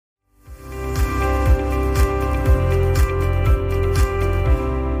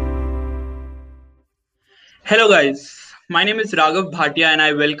Hello, guys. My name is Raghav Bhatia, and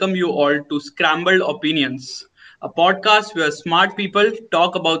I welcome you all to Scrambled Opinions, a podcast where smart people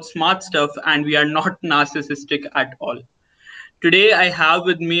talk about smart stuff and we are not narcissistic at all. Today, I have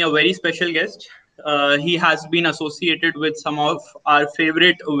with me a very special guest. He has been associated with some of our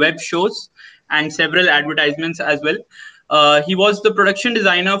favorite web shows and several advertisements as well. He was the production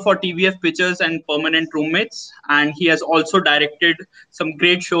designer for TVF Pictures and Permanent Roommates, and he has also directed some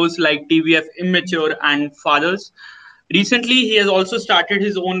great shows like TVF Immature and Fathers. Recently, he has also started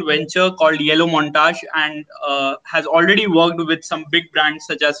his own venture called Yellow Montage and has already worked with some big brands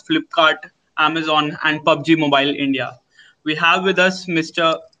such as Flipkart, Amazon, and PUBG Mobile India. We have with us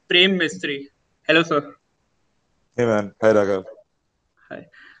Mr. Prem Mistry. Hello, sir. Hey man, hi Raghav. Hi.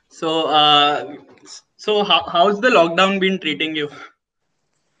 So, how's the lockdown been treating you?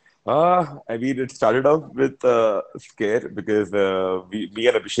 I mean, it started off with scare because me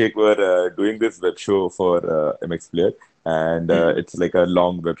and Abhishek were doing this web show for MX Player, and it's like a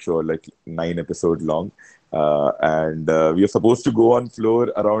long web show, like 9 episode long, and we were supposed to go on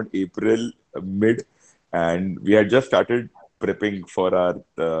floor around April mid, and we had just started prepping for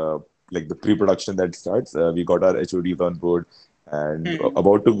our like the pre-production that starts. We got our HODs on board and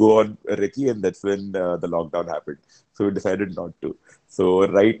about to go on Ricky, and that's when the lockdown happened. So we decided not to. So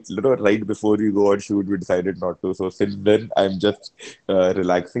right before you go on shoot, we decided not to. So since then, I'm just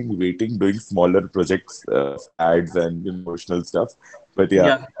relaxing, waiting, doing smaller projects for ads and promotional stuff. But yeah,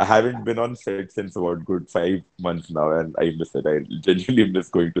 Yeah. I haven't been on set since about good 5 months now, and I miss it. I genuinely miss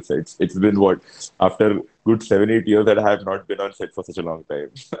going to sets. It's been what after good 7-8 years that I have not been on set for such a long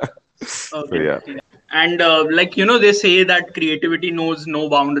time. So Okay. yeah. And they say that creativity knows no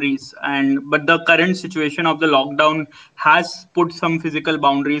boundaries, and but the current situation of the lockdown has put some physical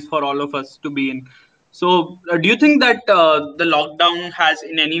boundaries for all of us to be in. So, do you think that the lockdown has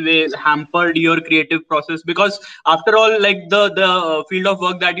in any way hampered your creative process? Because after all, like the field of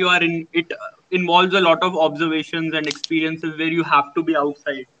work that you are in, it involves a lot of observations and experiences where you have to be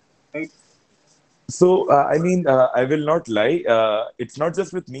outside, right? So I mean, I will not lie. It's not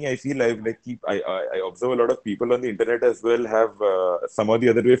just with me. I feel I've like I observe a lot of people on the internet as well have some or the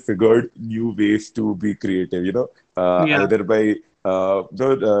other way figured new ways to be creative. Yeah. Either by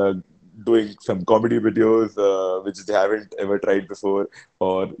doing some comedy videos which they haven't ever tried before,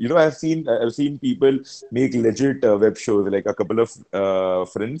 or I've seen people make legit web shows. Like a couple of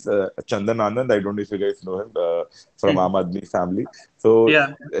friends, Chandan Anand. I don't know if you guys know him from Mhm. Aam Aadmi family. So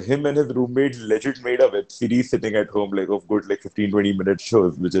Yeah. him and his roommates legit made a web series sitting at home, like of good like 15-20 minute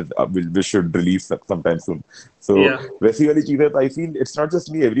shows, which is which should release sometime soon. So Yeah. basically, cheezer, I feel it's not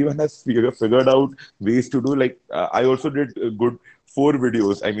just me. Everyone has figured out ways to do. Like I also did good 4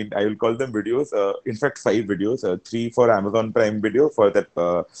 videos. I mean, I will call them videos. In fact, 5 videos. Three for Amazon Prime Video for that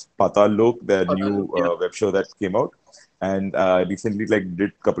Patal Lok, the new Yeah. web show that came out. And recently, like,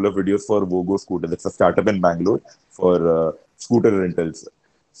 did couple of videos for Vogo Scooter. That's a startup in Bangalore for scooter rentals.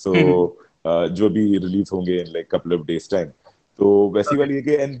 So जो भी release होंगे in like couple of days time. So Okay. basically,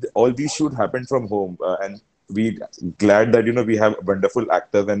 again, and all these shoot happen from home, and we glad that we have wonderful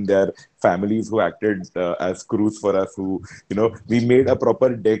actors and their families who acted as crews for us. Who we made a proper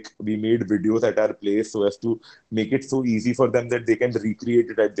deck. We made videos at our place so as to make it so easy for them that they can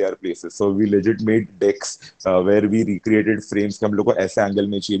recreate it at their places. So we legit made decks where we recreated frames. कि हम लोग को ऐसे angle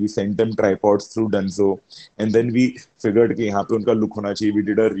में चाहिए. We sent them tripods through Dunzo, and then we figured कि यहाँ पे उनका look होना चाहिए. We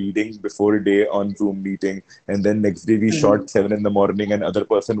did a reading before day on Zoom meeting, and then next day we Mhm. shot 7 in the morning, and other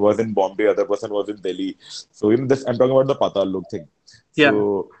person was in Bombay, other person was in Delhi. So this I'm talking about the Patal look thing. Yeah.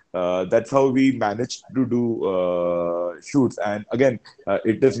 So that's how we managed to do shoots. And again,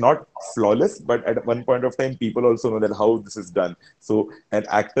 it is not flawless, but at one point of time, people also know that how this is done. So and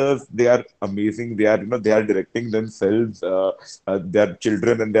actors, they are amazing. They are they are directing themselves. Their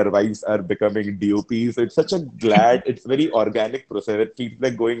children and their wives are becoming DOPs. So it's such a glad. It's very organic process. It feels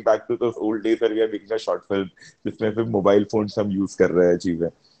like going back to those old days where we are making a short film. जिसमें फिर mobile phones हम use कर रहे हैं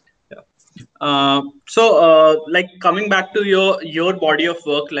चीजें. Yeah. Like coming back to your body of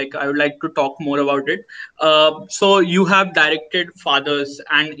work, like I would like to talk more about it. So you have directed Fathers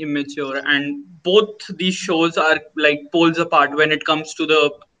and Immature, and both these shows are like poles apart when it comes to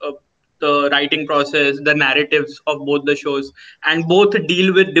the writing process, the narratives of both the shows, and both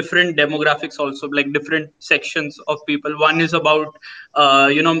deal with different demographics also, like different sections of people. One is about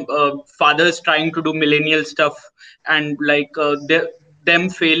fathers trying to do millennial stuff, and like them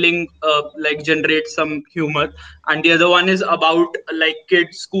failing like generate some humor, and the other one is about like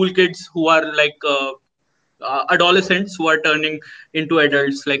kids, school kids who are like adolescents who are turning into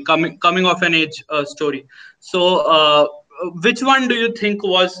adults, like coming of an age story. So which one do you think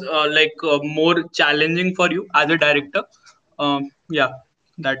was more challenging for you as a director? Yeah,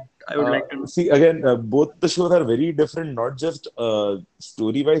 that I would like to know. See, again, both the shows are very different, not just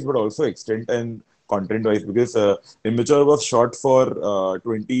story-wise, but also extent and content-wise. Because Immature was shot for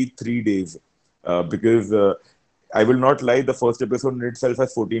 23 days. Because I will not lie, the first episode in itself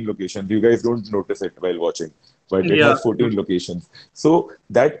has 14 locations. You guys don't notice it while watching, but it Yeah. has 14 locations. So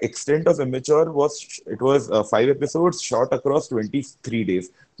that extent of Immature was 5 episodes shot across 23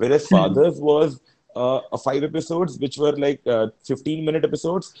 days, whereas Fathers was 5 episodes, which were like 15-minute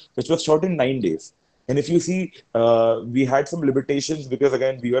episodes, which was shot in 9 days. And if you see, we had some limitations because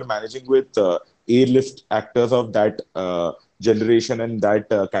again, we were managing with A-list actors of that generation and that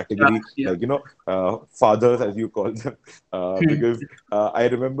Yeah. category, Yeah. like fathers as you call them, because I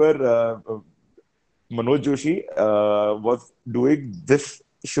remember Manoj Joshi was doing this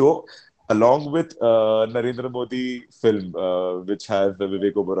show along with Narendra Modi film, which has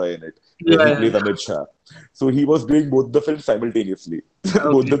Vivek Oberoi in it, where Yeah. he Yeah. plays Amit Shah. So he was doing both the films simultaneously, both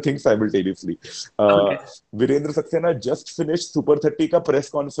Okay. the things simultaneously. Uh, Okay. Virendra Saxena just finished Super 30 ka press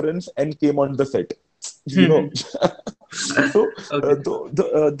conference and came on the set. You know, Hmm. so Okay.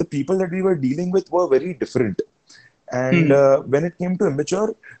 the people that we were dealing with were very different. And Hmm. when it came to Immature,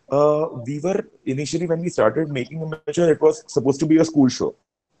 we were initially when we started making Immature, it was supposed to be a school show.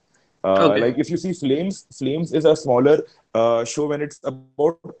 Like Okay. if you see Flames is a smaller show when it's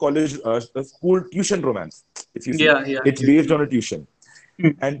about college, school tuition romance. If you see, Yeah. it's Yeah. based Yes. on a tuition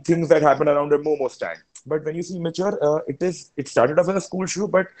Hmm. and things that happen around a Momo stand. But when you see Mature, it started off as a school show,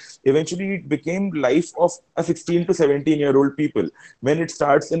 but eventually it became life of a 16 to 17-year-old people. When it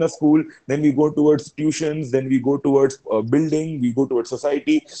starts in a school, then we go towards tuitions, then we go towards building, we go towards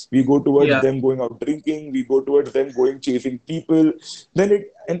society, we go towards Yeah. them going out drinking, we go towards them going chasing people.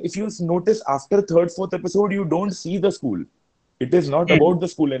 And if you notice after third, fourth episode, you don't see the school. It is not Hmm. about the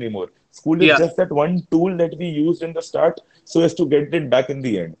school anymore. School is Yeah. just that one tool that we used in the start so as to get it back in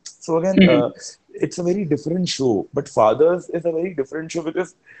the end. So again, Hmm. it's a very different show. But Fathers is a very different show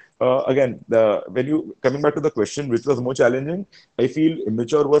because again, when you coming back to the question, which was more challenging, I feel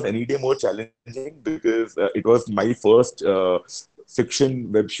Immature was any day more challenging because it was my first fiction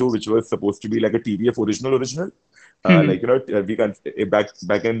web show, which was supposed to be like a TVF original. Hmm. We can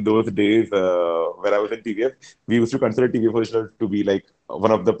back in those days when I was in TVF, we used to consider TVF original to be like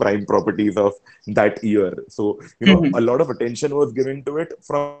one of the prime properties of that year. So Hmm. a lot of attention was given to it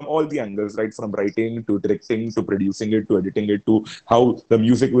from all the angles, right? From writing to directing to producing it to editing it to how the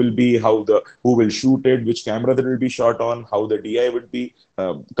music will be, who will shoot it, which camera that will be shot on, how the DI would be,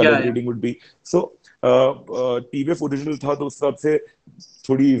 color Yeah. Yeah. grading would be. So TVF original था तो उस हिसाब से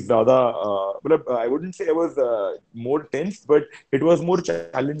थोड़ी ज्यादा मतलब I wouldn't say I was more tense, but it was more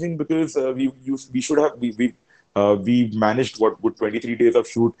challenging because we should have we managed what would 23 days of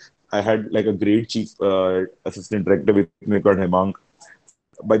shoot. I had like a great chief assistant director with me called Hemang.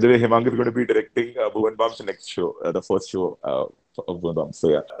 By the way, Hemang is going to be directing Bhuvan Bam's next show, the first show of Bhuvan Bam. So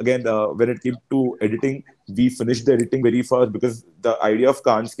yeah, again, when it came to editing, we finished the editing very fast because the idea of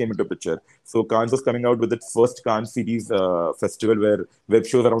Cannes came into picture. So Cannes was coming out with its first Cannes series festival where web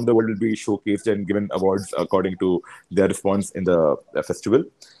shows around the world will be showcased and given awards according to their response in the festival.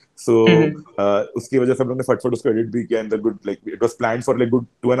 So Hmm. उसकी वजह से हम लोग ने फटफट उसको edit भी किया and the good like it was planned for like good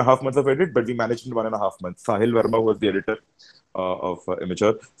 2.5 months of edit, but we managed in 1.5 months. Sahil Verma was the editor of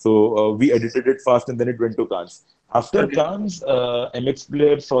Immature. So we edited it fast and then it went to Cannes. After Okay. Cannes, MX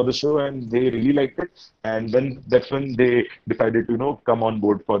Player saw the show and they really liked it. And then that's when they decided to, come on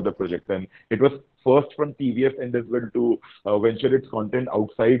board for the project. And it was first from TVF and as well to venture its content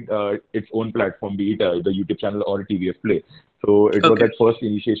outside its own platform, be it the YouTube channel or TVF Play. So it was Okay. that first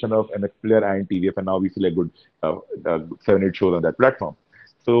initiation of MX Player and TVF, and now we see like good 7, 8 shows on that platform.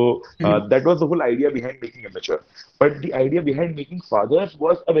 So Hmm. that was the whole idea behind making Immature. But the idea behind making Fathers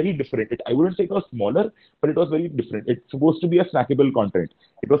was a very different. I wouldn't say it was smaller, but it was very different. It's supposed to be a snackable content.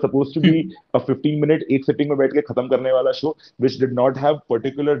 It was supposed to be Hmm. a 15-minute, एक sitting में बैठ के खत्म करने वाला show, which did not have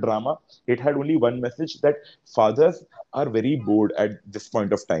particular drama. It had only one message that fathers are very bored at this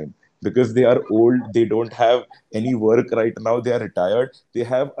point of time because they are old. They don't have any work right now. They are retired. They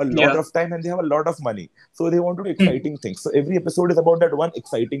have a lot Yeah. of time and they have a lot of money. So they want to do Hmm. exciting things. So every episode is about that one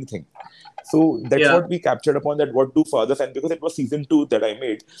exciting thing. So that's Yeah. what we captured upon that what do fathers, and because it was season 2 that I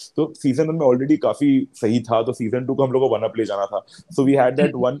made, so season 1 में already काफी सही था, तो season 2 को हम लोग को one up ले जाना था. So we had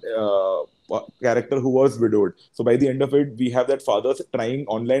that one character who was widowed. So by the end of it, we have that fathers trying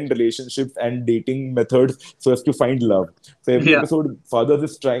online relationships and dating methods so as to find love. So every Yeah. episode,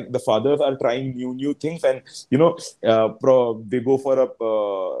 the fathers are trying new things, and you know, they go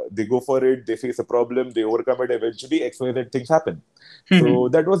for it. They face a problem, they overcome it. Eventually, XYZ things happen. So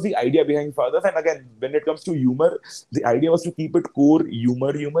that was the idea behind fathers. And again, when it comes to humor, the idea was to keep it core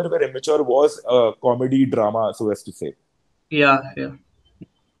humor, where Immature was a comedy drama, so as to say. Yeah. Yeah.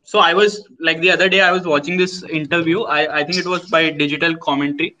 So I was like the other day I was watching this interview. I think it was by Digital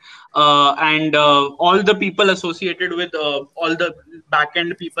Commentary, and all the people associated with all the back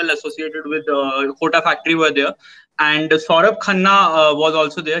end people associated with Kota Factory were there, and Saurabh Khanna was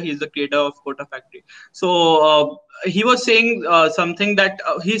also there. He's the creator of Kota Factory. So he was saying something that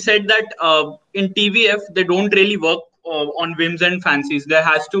he said that in TVF they don't really work on whims and fancies. There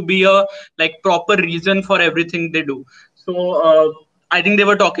has to be a like proper reason for everything they do. So I think they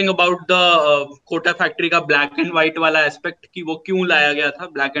were talking about the Kota factory का black and white वाला aspect कि वो क्यों लाया गया था,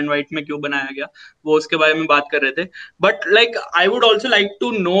 black and white में क्यों बनाया गया, वो उसके बारे में बात कर रहे थे. But like I would also like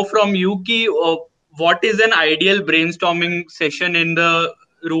to know from you कि what is an ideal brainstorming session in the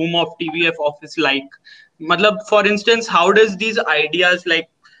room of TVF office like? Matlab, for instance, how does these ideas like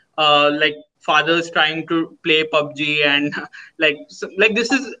fathers trying to play PUBG and like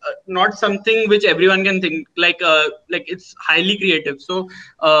this is not something which everyone can think like it's highly creative. So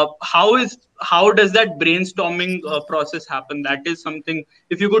how does that brainstorming process happen? That is something,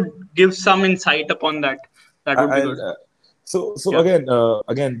 if you could give some insight upon that, that would be I'll good. so Yeah.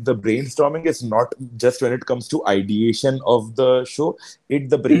 again, the brainstorming is not just when it comes to ideation of the show. The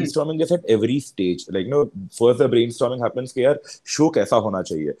Mhm. brainstorming is at every stage. Like, you know, first the brainstorming happens कि यार show कैसा होना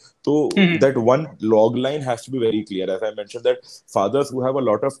चाहिए. So Mhm. that one log line has to be very clear. As I mentioned, that fathers who have a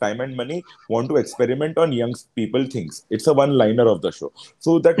lot of time and money want to experiment on young people things. It's a one-liner of the show.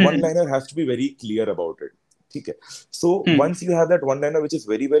 So that Mhm. one-liner has to be very clear about it. ठीक है. So Mhm. once you have that one liner which is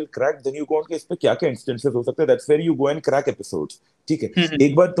very well cracked, then you go on कि इसमें क्या क्या instances हो सकते हैं. That's where you go and crack episodes. ठीक है. Mhm.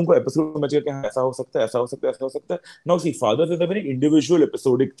 एक बार तुमको एपिसोड समझ गया कि हाँ, ऐसा हो सकता है, ऐसा हो सकता है, ऐसा हो सकता है. Now see, Fathers is a very individual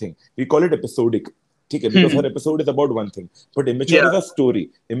episodic thing. We call it episodic. ठीक है, because her Mhm. episode is about one thing. But Immature Yeah. is a story.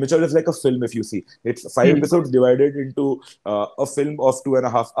 Immature is like a film. If you see, it's 5 episodes Mhm. divided into a film of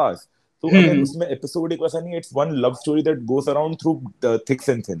 2.5 hours. So again, Mhm. उसमें episodic वैसा नहीं. It's one love story that goes around through the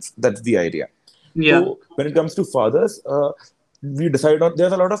thicks and thins. That's the idea. Yeah. So when it comes to fathers, we decide on.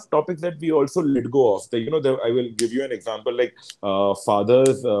 There's a lot of topics that we also let go of. You know, I will give you an example like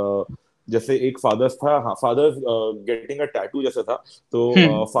fathers. जैसे एक fathers था, हाँ, fathers getting a tattoo जैसा था. तो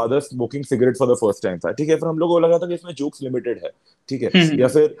Mhm. Father's smoking cigarette for the first time था. ठीक है, फिर हम लोगों को लगा था कि इसमें जोक्स लिमिटेड है. ठीक है. या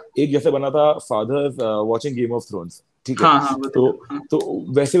Mhm. फिर एक जैसे बना था fathers watching game of thrones. ठीक है. हाँ हाँ, वो तो तो है. हाँ. तो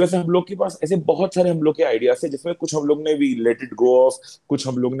वैसे वैसे हम लोग के पास ऐसे बहुत सारे हम लोग के आइडियाज थे, जिसमें कुछ हम लोग ने we let it go of, कुछ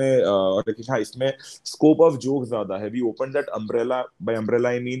हम लोग ने हाँ, इसमें स्कोप ऑफ जोक ज्यादा है. We open that umbrella. Bye umbrella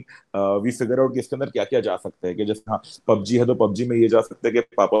I mean we figure out कि इसके अंदर क्या क्या जा सकता है. कि जैसे हाँ, पबजी है तो पबजी में ये जा सकता है कि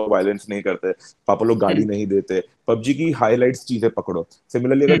पापा वायलेंस नहीं करते, पापा लोग गाड़ी हम्म. नहीं देते. पबजी की हाईलाइट्स चीजें पकड़ो.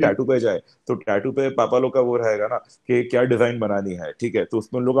 सिमिलरली अगर हम्म. टैटू पे जाए, तो टैटू पे पापा लोग का वो रहेगा ना कि क्या डिजाइन बनानी है. ठीक है, तो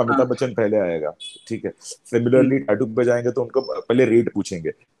उसमें उन लोग का हाँ. अमिताभ बच्चन पहले आएगा. ठीक है. हम्म. सिमिलरली टैटू पे जाएंगे तो उनको पहले रेट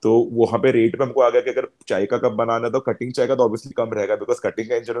पूछेंगे. तो वहां पे रेट पे हमको आ गया कि अगर चाय का कप बनाना है तो कटिंग चाय का तो ऑब्वियसली कम रहेगा, बिकॉज कटिंग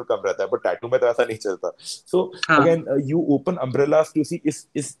का इन जनरल कम रहता है, बट टैटू में तो ऐसा नहीं चलता. सो हाँ. Again, you open umbrellas to see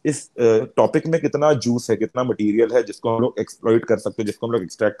इस टॉपिक में कितना जूस है, कितना मटेरियल है जिसको हम लोग एक्सप्लॉइट कर सकते हैं, जिसको हम लोग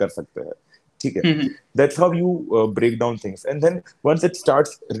एक्सट्रैक्ट कर सकते हैं. ठीक है. Hmm. That's how you break down things. And then once it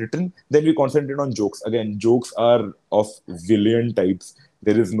starts written, then we concentrate on jokes. Again, jokes are of zillion types.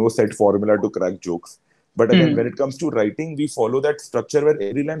 There is no set formula to crack jokes. But again, when hmm. it comes to writing, we follow that structure where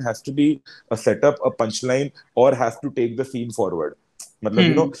every line has to be a setup, a punchline, or has to take the scene forward. मतलब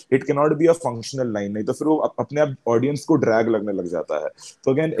you know, hmm. It can not be a functional line, नहीं तो फिर वो अपने आप audience को drag लगने लग जाता है.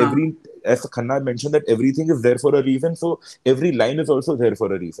 तो अगेन, हाँ. Every, as Khanna mentioned, that everything is there for a reason, so every line is also there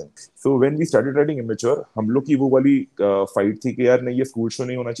for a reason. So when we started writing Immature, हम लोग की वो वाली फाइट थी कि यार नहीं, ये स्कूल शो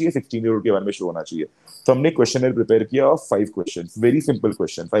नहीं होना चाहिए, 16-year-old के बारे में शो होना चाहिए. तो हमने क्वेश्चनर प्रिपेयर किया of 5 questions, very simple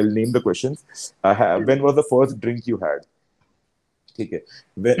questions. I will name the questions. When was the first drink you had. ठीक है.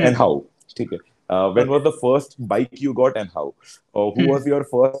 And hmm. हाउ. ठीक है. When okay. was the first bike you got and how? Who hmm. was your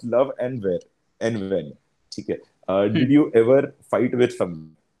first love and where and when? ठीक है. Did hmm. you ever fight with someone?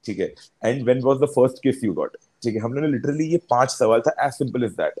 ठीक है. And when was the first kiss you got? ठीक है. हम लोगों ने literally ये 5 सवाल था, as simple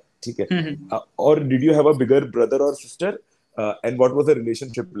as that. ठीक है. हम्म. और did you have a bigger brother or sister? And what was the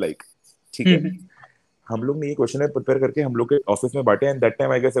relationship like? ठीक है. हम्म. हम लोग ने ये क्वेश्चन प्रिपेयर करके हम लोग के ऑफिस में बांटे. And that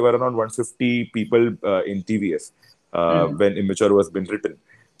time I guess there were around 150 people in TVS hmm. when Immature was been written.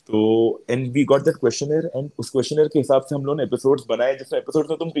 तो and we got that questionnaire and उस क्वेश्चनर के हिसाब से हम लोगों ने एपिसोड्स बनाए जिसमें एपिसोड्स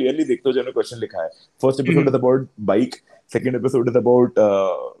में तुम क्लियरली देखते हो जिन्होंने क्वेश्चन लिखा है first episode is Mhm. About bike second episode is about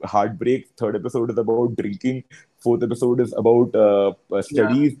heartbreak third episode is about drinking fourth episode is about Yeah.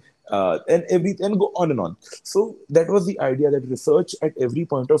 studies and go on and on so that was the idea that research at every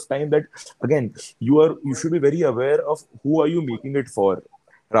point of time that again you should be very aware of who are you making it for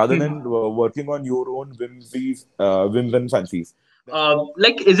rather than Mhm. working on your own whims and fancies.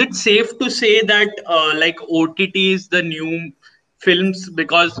 Like, is it safe to say that like OTT is the new films?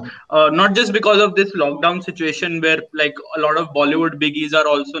 Because not just because of this lockdown situation where like a lot of Bollywood biggies are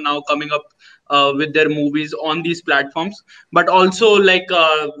also now coming up with their movies on these platforms, but also like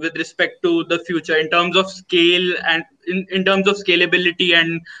with respect to the future in terms of scale and in terms of scalability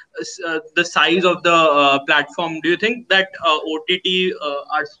and the size of the platform. Do you think that OTT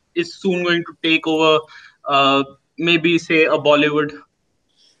is soon going to take over? Maybe say a Bollywood.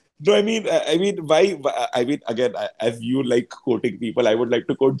 No, why? I mean, again, as you like quoting people, I would like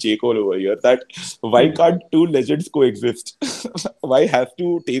to quote J. Cole over here that why Hmm. can't two legends coexist? Why have to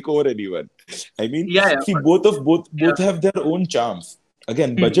take over anyone? I mean, Yeah, yeah, see, but both yeah. have their own charms.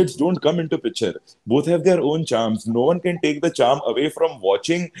 Again, Hmm. budgets don't come into picture. Both have their own charms. No one can take the charm away from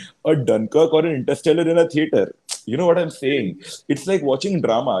watching a Dunkirk or an Interstellar in a theater. You know what I'm saying? It's like watching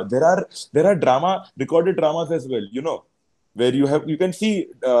drama. There are recorded dramas as well. Where you can see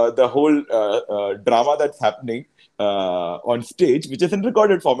the whole drama that's happening on stage, which is in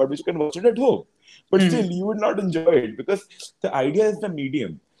recorded format, which you can watch it at home. But still, Hmm. you would not enjoy it because the idea is the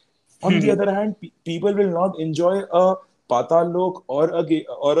medium. On the Hmm. other hand, people will not enjoy a Patal Lok or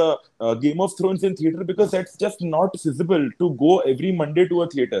a Game of Thrones in theater because that's just not feasible to go every Monday to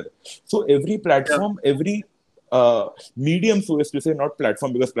a theater. So every Yeah. platform, every medium, so as to say, not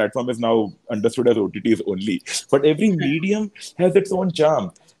platform because platform is now understood as OTTs only, but every medium has its own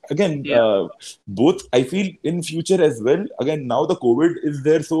charm. Again, Yeah. both I feel in future as well. Again, now the COVID is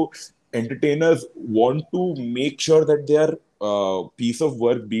there, so entertainers want to make sure that their piece of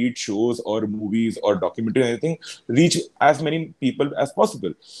work, be it shows or movies or documentary or anything, reach as many people as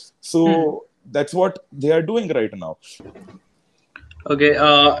possible. Hmm. So that's what they are doing right now. Okay.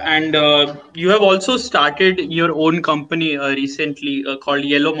 And you have also started your own company recently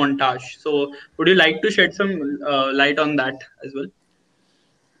called Yellow Montage. So, would you like to shed some light on that as well?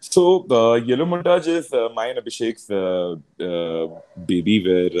 So, Yellow Montage is my and Abhishek's baby,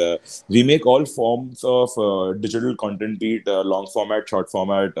 where we make all forms of digital content, be it long format, short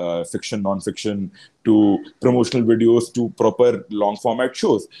format, fiction, non-fiction, to promotional videos, to proper long format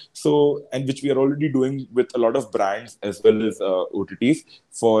shows. So, and which we are already doing with a lot of brands as well as OTTs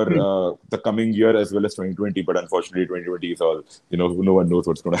for Hmm. the coming year as well as 2020. But unfortunately, 2020 is all, no one knows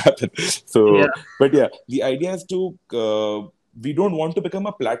what's going to happen. Yeah. So, but yeah, the idea is to we don't want to become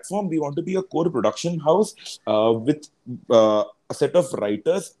a platform. We want to be a core production house with a set of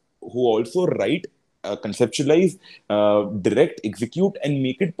writers who also write, conceptualize, direct, execute, and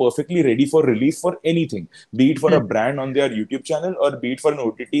make it perfectly ready for release for anything, be it for a Hmm. brand on their YouTube channel or be it for an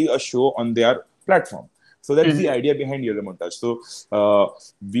OTT, a show on their platform. So that's the Hmm. idea behind Yellow Montage. So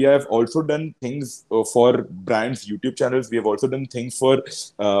we have also done things for brands' YouTube channels. We have also done things for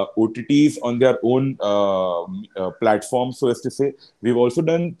OTTs on their own platforms, so as to say. We've also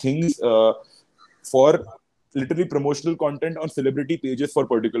done things for literally promotional content on celebrity pages for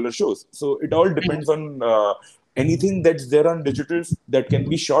particular shows. So it all depends on anything that's there on digital that can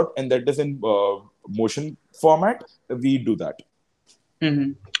be shot and that is in motion format. We do that.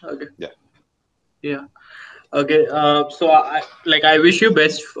 Hmm. Okay. Yeah. Yeah. Okay. So I wish you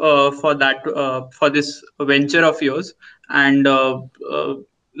best for that for this venture of yours, and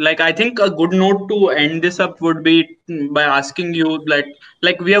I think a good note to end this up would be by asking you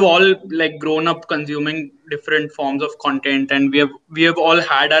like we have all like grown up consuming different forms of content, and we have all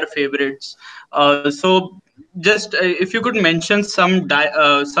had our favorites. So just if you could mention some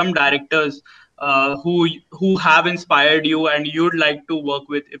directors who have inspired you and you'd like to work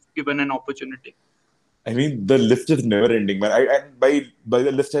with if given an opportunity. I mean, the list is never ending, man. And by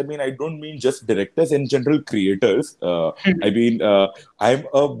the list, I mean I don't mean just directors in general, creators. I mean, I'm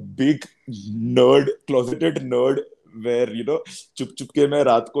a big nerd, closeted nerd, where चुप चुप के मैं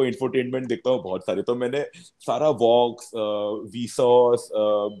रात को infotainment देखता हूँ बहुत सारे. तो मैंने सारा वॉक्स, Vsauce,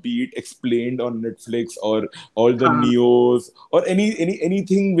 be it explained on Netflix or all the हाँ. Neos or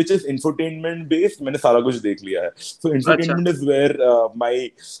anything which is infotainment based, मैंने सारा कुछ देख लिया है. So अच्छा. infotainment is where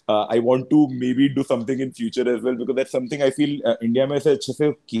I want to maybe do something in future as well because that's something I feel India में से अच्छे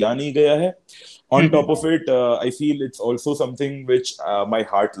से किया नहीं गया है. On top of it, I feel it's also something which my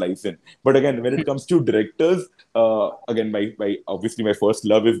heart lies in. But again, when it comes to directors, again, my obviously my first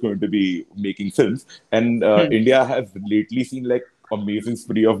love is going to be making films, and Hmm. India has lately seen like amazing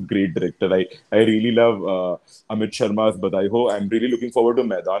spree of great director. I really love Amit Sharma's Badai Ho. I'm really looking forward to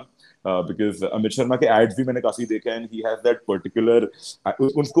Maidan. Because Amit Sharma के ads भी मैंने काफी देखे हैं, he has that particular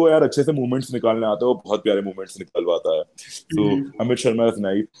उसको यार अच्छे से मूवमेंट्स निकालने आते हैं, वो बहुत प्यारे मूवमेंट्स निकलवाता है. So Hmm. Amit Sharma is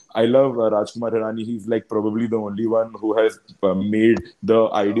nice. I love Rajkumar Hirani. He's like probably the only one who has made the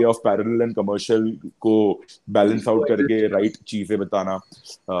idea of parallel and commercial को balance out करके Coexist. right चीजें बताना.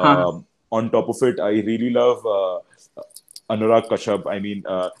 हाँ. On top of it, I really love Anurag Kashyap. I mean,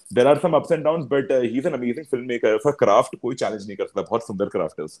 there are some ups and downs, but he's an amazing filmmaker. For craft, कोई challenge नहीं कर सकता. बहुत सुंदर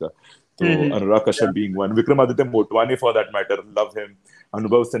craft है उसका. तो Hmm. Anurag Yeah. Kashyap being one. Vikramaditya Motwane for that matter. Love him.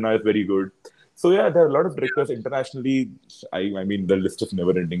 Anubhav Sinha is very good. So yeah, there are a lot of directors internationally. I mean, the list is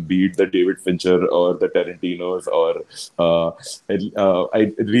never ending. Be it the David Fincher or the Tarantinos, or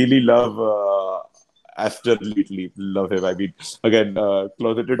I really love Astor lately. Love him. I mean, again,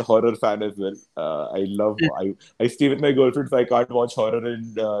 closeted horror fan as well. I love. I stay with my girlfriend, so I can't watch horror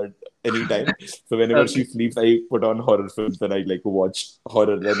in any time. So whenever Okay. she sleeps, I put on horror films and I like to watch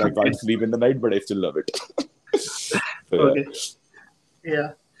horror. And I Okay. can't sleep in the night, but I still love it. So yeah. Okay. Yeah.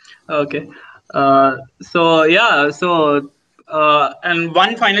 Okay. And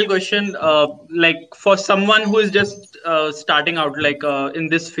one final question, like for someone who is just starting out, like in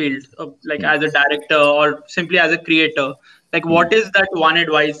this field, like Hmm. as a director or simply as a creator, like Hmm. what is that one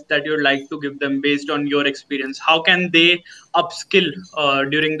advice that you'd like to give them based on your experience? How can they upskill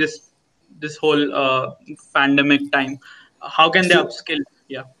during this whole pandemic time? How can they So upskill?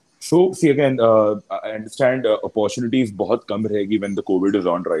 Yeah. So, see again, I understand opportunities बहुत कम रहेगी when the COVID is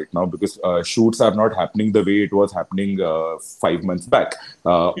on right now, because shoots are not happening the way it was happening 5 months back.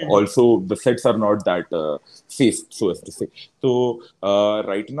 Mhm. Also, the sets are not that safe, so as to say. So,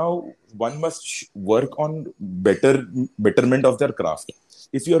 right now, one must work on betterment of their craft.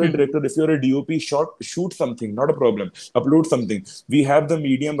 If you're a Mhm. director, if you're a DOP, shoot something, not a problem. Upload something. We have the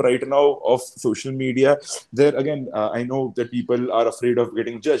medium right now of social media. There again, I know that people are afraid of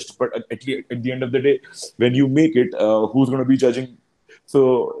getting judged, but at the end of the day, when you make it, who's going to be judging? So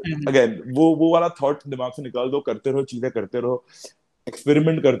Mhm. again, वो वाला thought दिमाग से निकाल दो, करते रहो, चीजें करते रहो,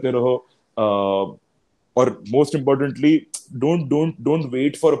 experiment करते रहो. uh, or most importantly, don't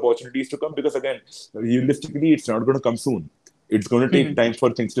wait for opportunities to come, because again, realistically, it's not going to come soon. It's going to take Mhm. time for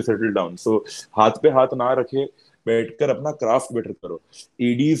things to settle down. So हाथ पे हाथ ना रखे, बैठकर अपना craft better करो.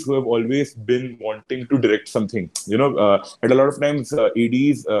 ADs who have always been wanting to direct something, and a lot of times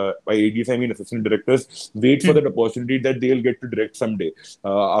ADs, by ADs I mean assistant directors, wait for Mhm. that opportunity that they'll get to direct someday,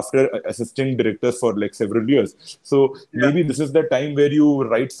 after assisting directors for like several years. So Yeah. maybe this is the time where you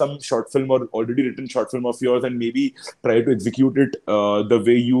write some short film or already written short film of yours, and maybe try to execute it the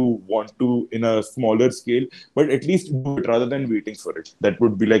way you want to in a smaller scale, but at least do it rather than waiting for it. That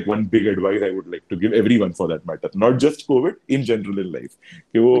would be like one big advice I would like to give everyone, for that matter, not just COVID, in general in life,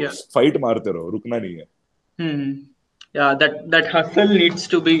 कि वो Yeah. fight मारते रहो, रुकना नहीं है. Hmm. Yeah, that hustle needs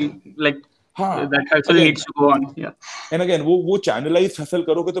to be like हाँ. that hustle Again, needs to go on. Yeah. And again, वो channelise hustle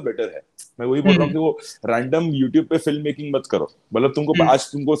करोगे तो बेटर है. मैं वही बोल रहा हूँ Hmm. कि वो रैंडम यूट्यूब पे फिल्म मेकिंग मत करो. मतलब तुमको Hmm.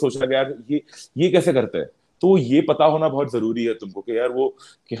 आज तुमको सोचा कि यार ये कैसे करते हैं, तो ये पता होना बहुत जरूरी है तुमको, कि यार वो,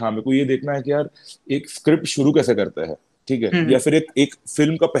 कि हाँ मेरे को ये देखना है कि यार एक स्क्रिप्ट शुरू कैसे करते हैं, ठीक है, Hmm. या फिर एक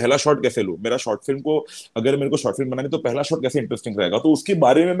फिल्म का पहला शॉट कैसे लूं. मेरा शॉर्ट फिल्म को, अगर मेरे को शॉर्ट फिल्म बनानी, तो पहला शॉट कैसे इंटरेस्टिंग रहेगा, तो उसके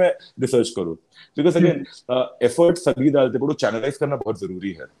बारे में मैं रिसर्च करूँ. Because again, Hmm. एफर्ट सभी डालते, बट वो चैनलाइज करना बहुत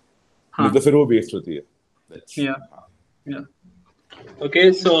जरूरी है, नहीं Huh. तो फिर वो वेस्ट होती है. That's- Yeah. Yeah. Okay,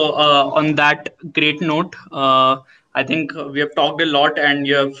 so on that great note, I think we have talked a lot, and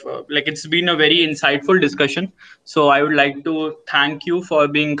you have like it's been a very insightful discussion. So I would like to thank you for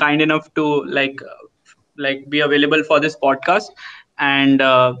being kind enough to like be available for this podcast. And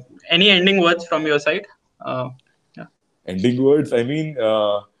any ending words from your side? Yeah. Ending words. I mean,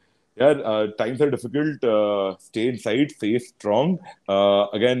 yeah, times are difficult. Stay inside, stay strong.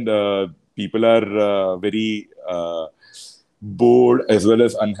 Again, people are very bored, as well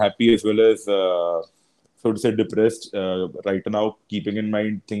as unhappy, as well as so to say depressed right now. Keeping in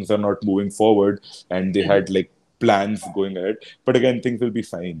mind things are not moving forward, and they Mhm. had like plans going ahead. But again, things will be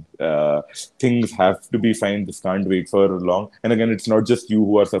fine. Things have to be fine. This can't wait for long. And again, it's not just you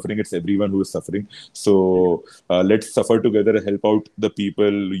who are suffering; it's everyone who is suffering. So let's suffer together, help out the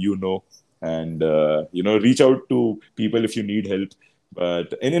people and reach out to people if you need help.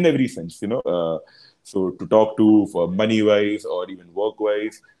 But in every sense, so to talk to for money wise or even work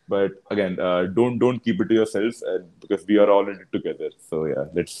wise. But again, don't keep it to yourself, because we are all in it together. So yeah,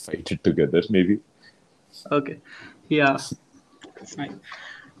 let's fight it together, maybe. Okay. Yeah. Fine.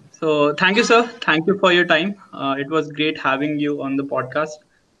 So thank you, sir. Thank you for your time. It was great having you on the podcast.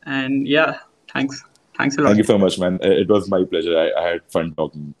 And yeah, thanks. Thanks a Thank lot. you so much, man. It was my pleasure. I had fun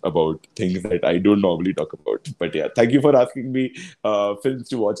talking about things that I don't normally talk about. But yeah, thank you for asking me films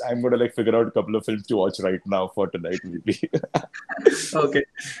to watch. I'm gonna like figure out a couple of films to watch right now for tonight, maybe. Okay.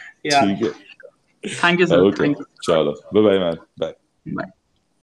 Yeah. ठीक है. Thank you, sir. Okay. Thank you. चलो. Bye bye, man. Bye. Bye.